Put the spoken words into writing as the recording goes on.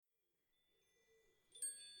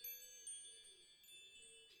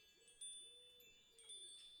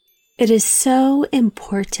It is so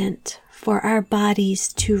important for our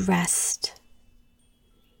bodies to rest.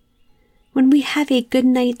 When we have a good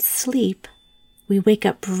night's sleep, we wake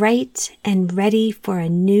up bright and ready for a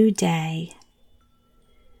new day.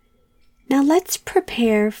 Now let's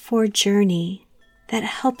prepare for a journey that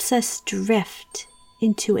helps us drift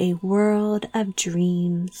into a world of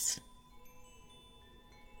dreams.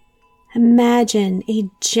 Imagine a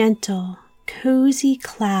gentle, cozy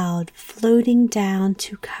cloud floating down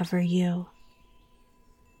to cover you.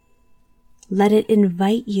 Let it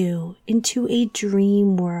invite you into a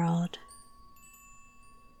dream world.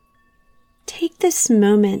 Take this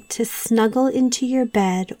moment to snuggle into your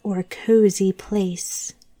bed or cozy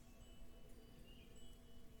place.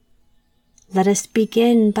 Let us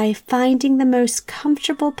begin by finding the most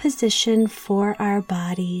comfortable position for our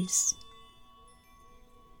bodies.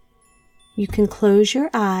 You can close your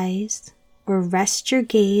eyes or rest your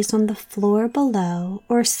gaze on the floor below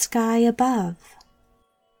or sky above.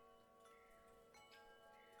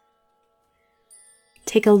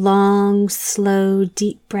 Take a long, slow,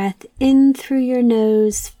 deep breath in through your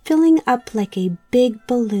nose, filling up like a big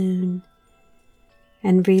balloon,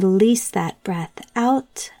 and release that breath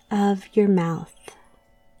out of your mouth.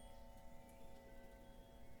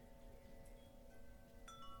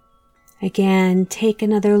 Again, take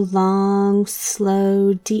another long,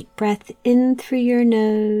 slow, deep breath in through your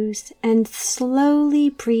nose and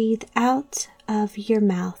slowly breathe out of your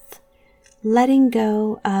mouth, letting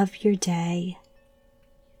go of your day.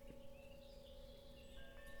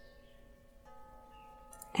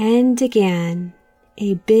 And again,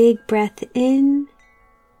 a big breath in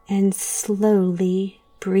and slowly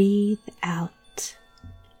breathe out.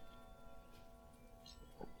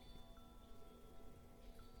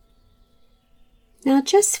 Now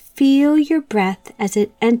just feel your breath as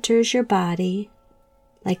it enters your body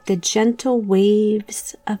like the gentle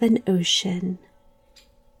waves of an ocean.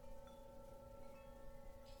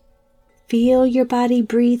 Feel your body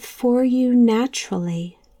breathe for you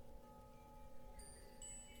naturally.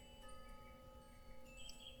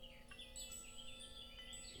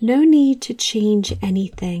 No need to change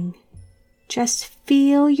anything. Just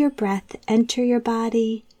feel your breath enter your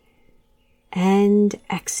body and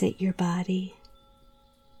exit your body.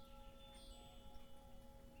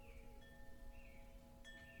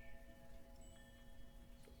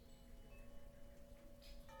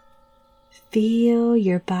 Feel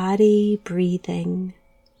your body breathing.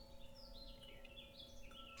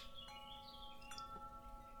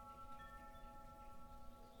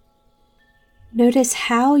 Notice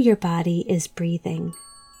how your body is breathing.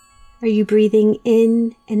 Are you breathing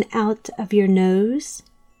in and out of your nose?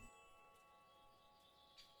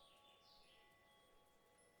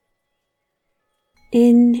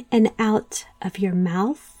 In and out of your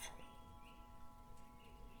mouth?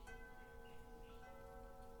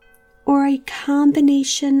 Or a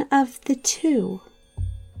combination of the two?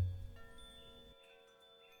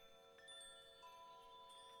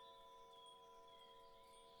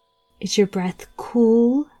 Is your breath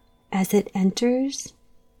cool as it enters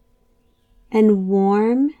and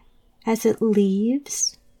warm as it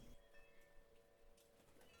leaves?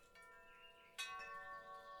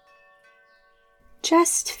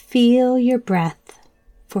 Just feel your breath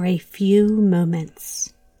for a few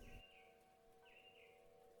moments.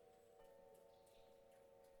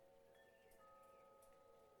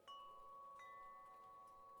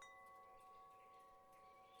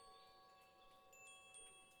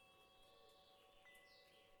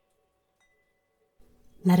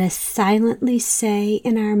 Let us silently say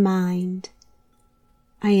in our mind,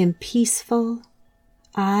 I am peaceful,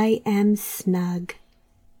 I am snug.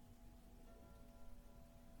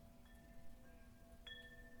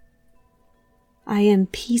 I am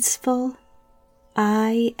peaceful,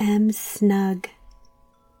 I am snug.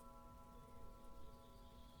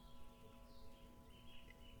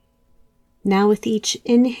 Now with each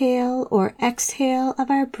inhale or exhale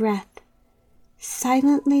of our breath,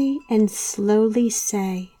 silently and slowly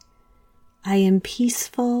say, I am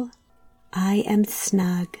peaceful, I am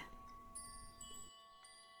snug.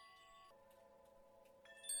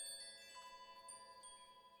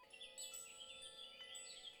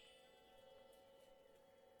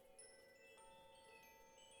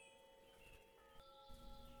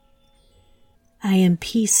 I am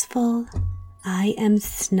peaceful, I am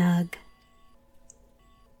snug.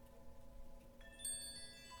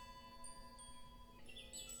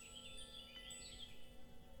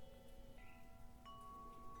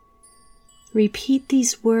 Repeat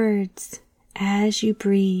these words as you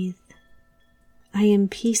breathe. I am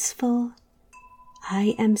peaceful,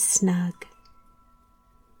 I am snug.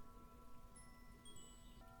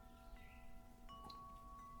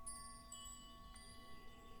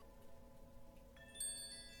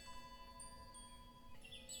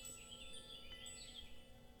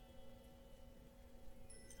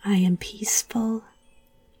 I am peaceful.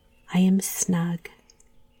 I am snug.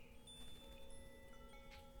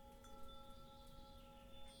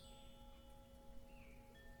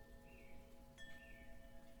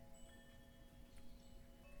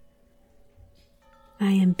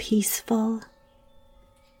 I am peaceful.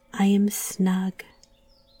 I am snug.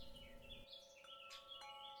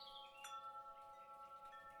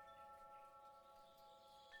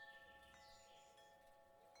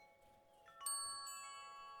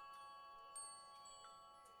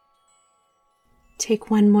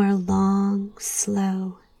 Take one more long,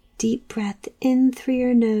 slow, deep breath in through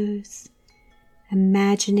your nose,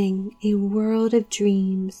 imagining a world of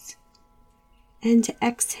dreams, and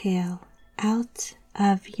exhale out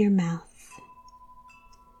of your mouth.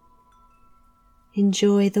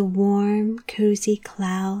 Enjoy the warm, cozy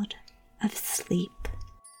cloud of sleep.